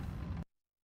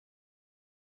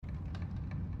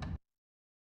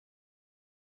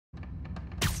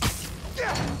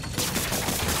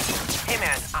 Hey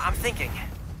man, I'm thinking.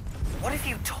 What if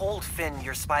you told Finn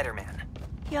you're Spider-Man?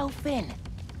 Yo, Finn.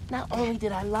 Not only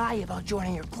did I lie about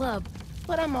joining your club,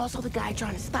 but I'm also the guy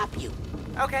trying to stop you.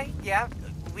 Okay, yeah.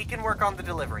 We can work on the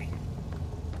delivery.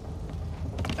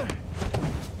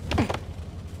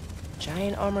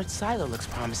 Giant armored silo looks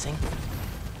promising.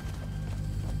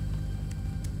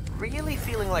 Really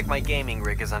feeling like my gaming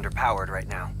rig is underpowered right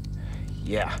now.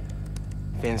 Yeah.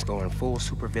 Finn's going full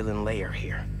supervillain layer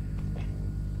here.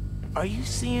 Are you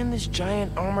seeing this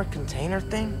giant armored container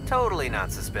thing? Totally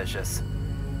not suspicious.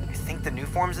 You think the new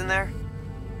form's in there?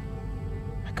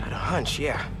 I got a hunch,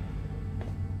 yeah.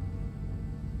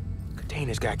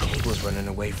 Container's got cables running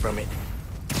away from it.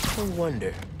 No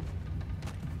wonder.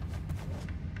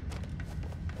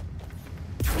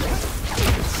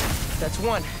 That's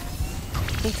one.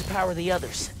 Need to power the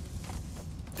others.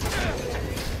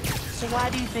 So why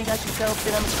do you think I should tell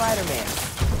Finn I'm Spider-Man?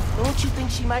 Don't you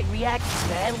think she might react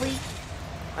badly?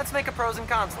 Let's make a pros and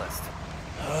cons list.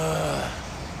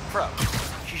 Pro.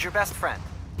 She's your best friend.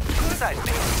 Besides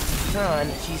me. Con,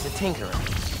 she's a tinkerer.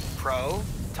 Pro.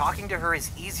 Talking to her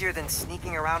is easier than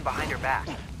sneaking around behind her back.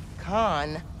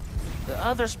 Con, the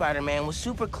other Spider-Man was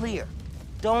super clear.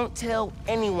 Don't tell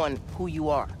anyone who you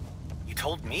are. You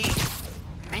told me.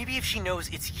 Maybe if she knows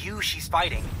it's you she's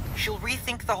fighting, she'll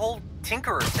rethink the whole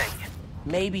Tinkerer thing.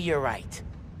 Maybe you're right.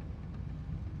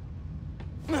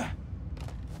 All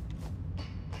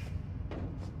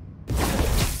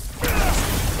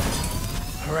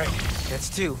right, that's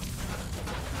two.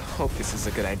 Hope this is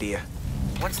a good idea.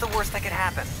 What's the worst that could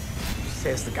happen?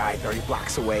 Says the guy 30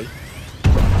 blocks away.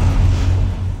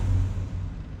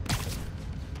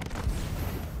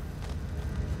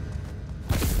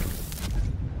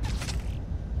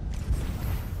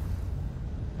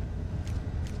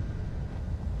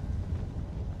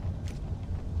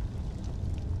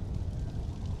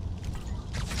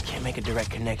 Can't make a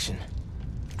direct connection.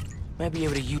 Might be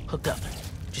able to use hooked up.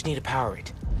 Just need to power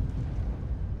it.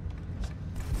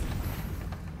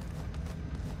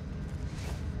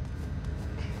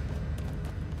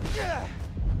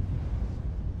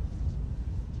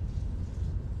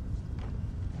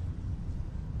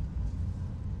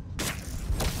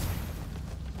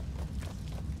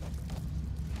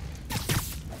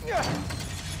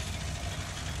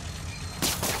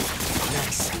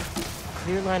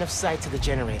 Clear line of sight to the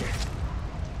generator.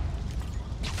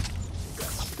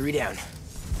 3 down.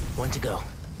 1 to go.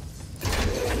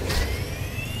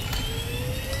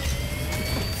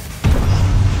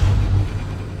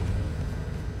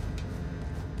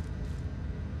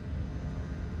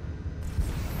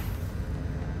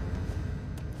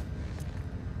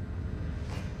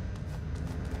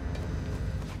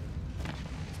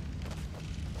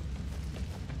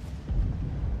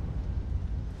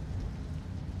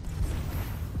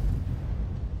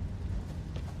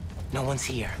 No one's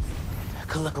here. I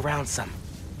could look around some.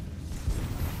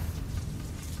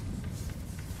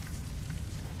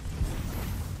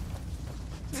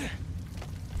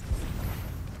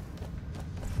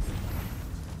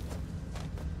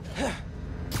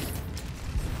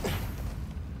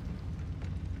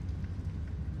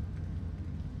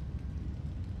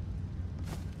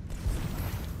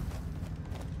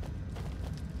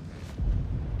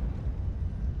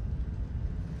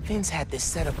 Finn's had this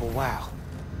set up a while.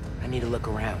 I need to look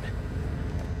around.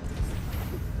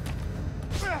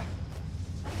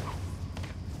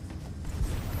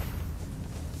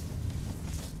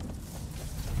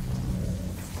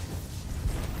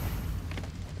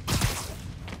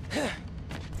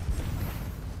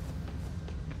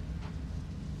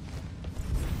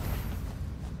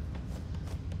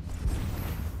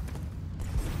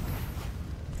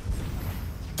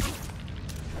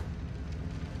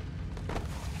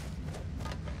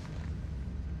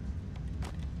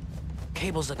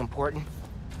 Cables look important.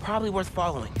 Probably worth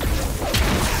following. That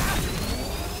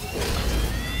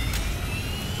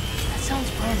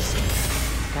sounds promising.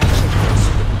 Gotta check out the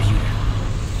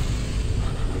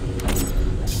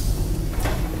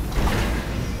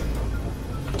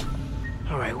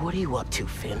supercomputer. Alright, what are you up to,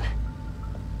 Finn?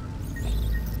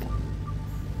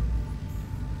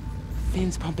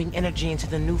 Finn's pumping energy into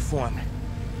the new form,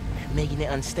 making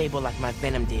it unstable like my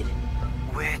venom did.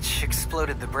 Which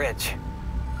exploded the bridge.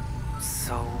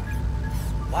 So,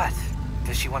 what?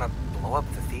 Does she want to blow up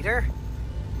the theater?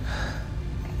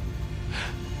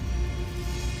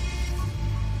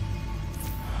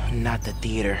 Not the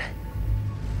theater.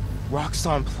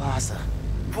 Roxxon Plaza.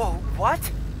 Whoa,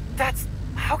 what? That's...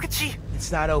 how could she...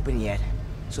 It's not open yet,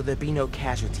 so there'll be no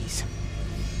casualties.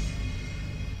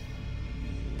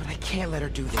 But I can't let her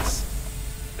do this.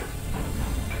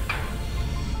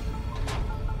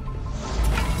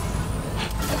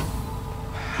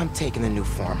 I'm taking the new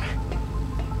form.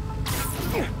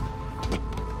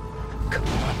 Come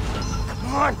on.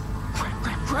 Come on!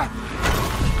 Crap!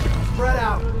 Spread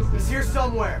out. He's here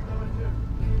somewhere.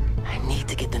 I need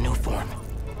to get the new form.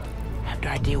 After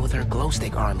I deal with her glow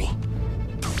stick army.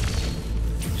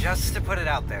 Just to put it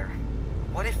out there,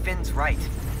 what if Finn's right,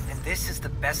 and this is the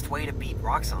best way to beat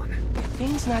Roxxon?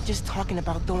 Finn's not just talking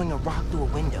about throwing a rock through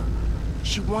a window.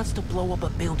 She wants to blow up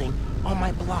a building on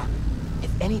my block. If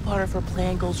any part of her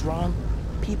plan goes wrong,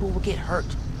 people will get hurt.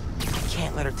 I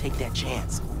can't let her take that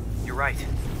chance. You're right.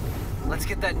 Let's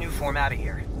get that new form out of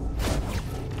here.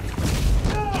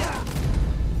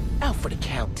 Out for the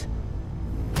count.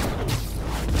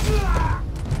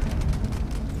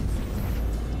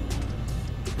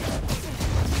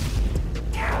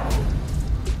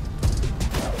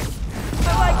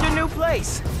 I like your new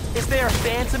place. Is there a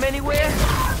phantom anywhere?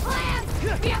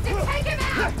 We have to take him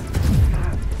out!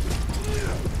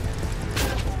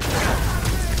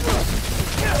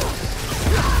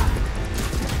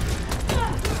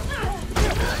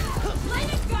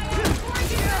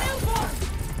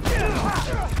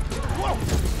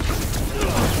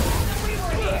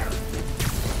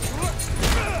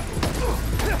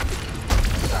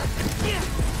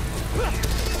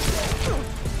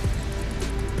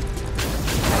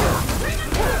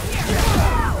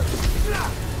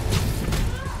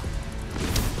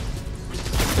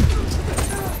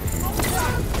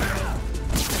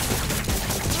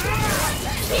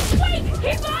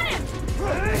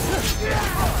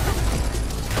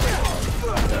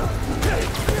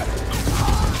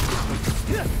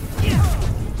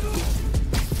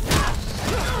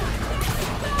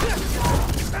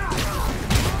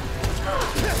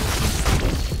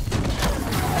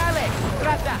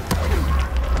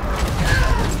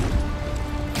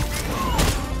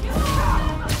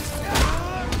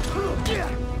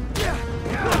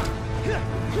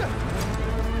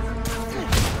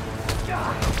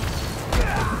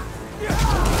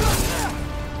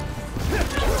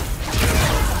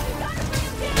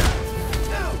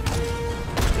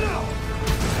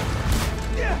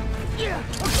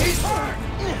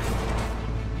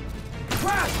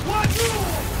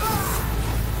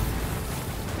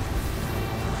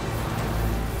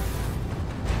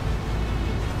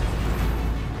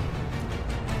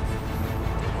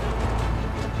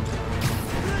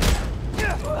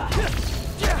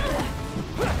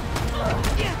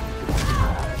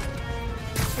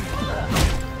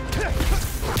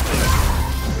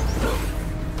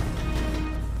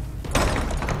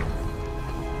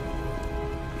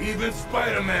 Even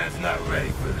Spider-Man's not ready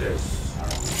for this.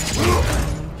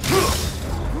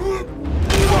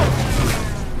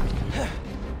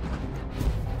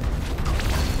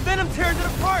 Venom tears it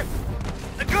apart!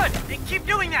 Good! Keep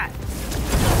doing that!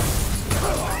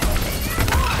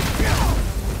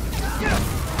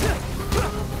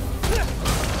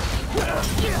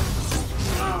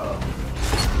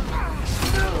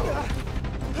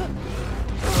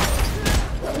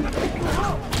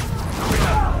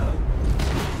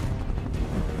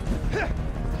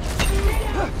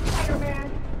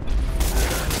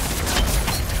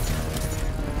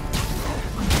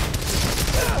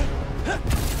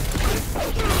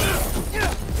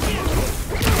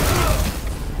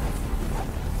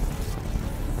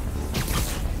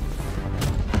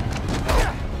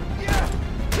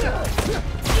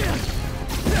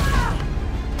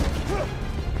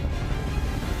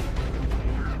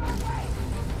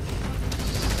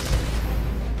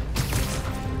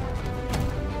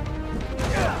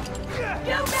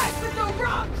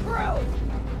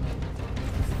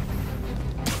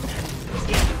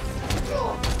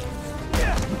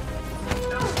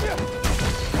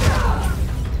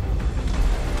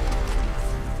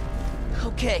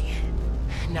 Okay,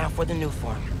 now for the new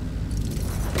form.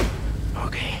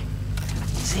 Okay,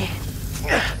 see?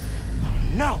 Oh,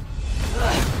 no!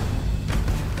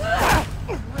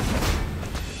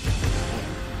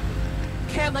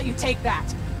 Can't let you take that.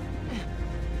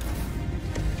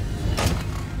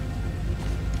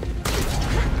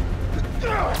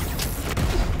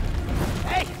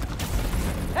 Hey!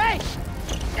 Hey!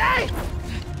 Hey!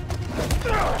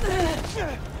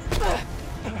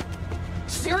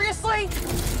 Seriously?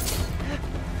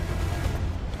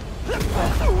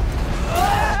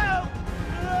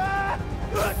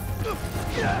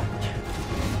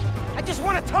 I just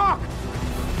want to talk!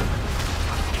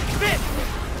 Fit!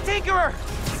 Tinkerer!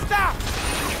 Stop!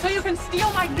 So you can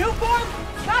steal my new form?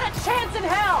 Not a chance in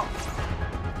hell!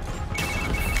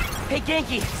 Hey,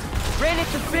 Genki! Ran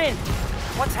into Finn!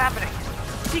 What's happening?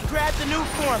 She grabbed the new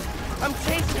form! I'm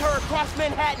chasing her across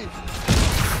Manhattan!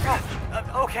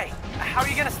 Okay, how are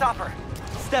you gonna stop her?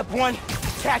 Step 1,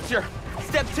 catch her.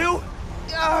 Step 2,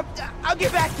 I'll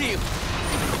get back to you.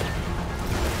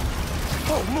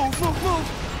 Oh, move!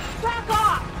 Back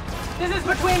off! This is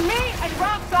between me and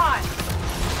Roxxon!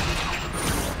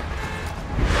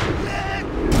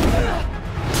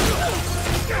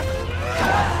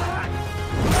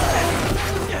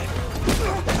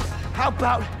 How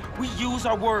about we use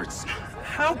our words?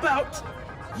 How about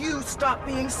you stop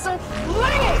being so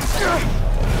flingy?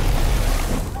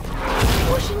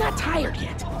 Or is she not tired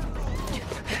yet?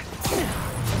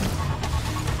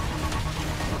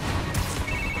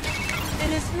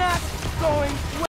 It is not going well.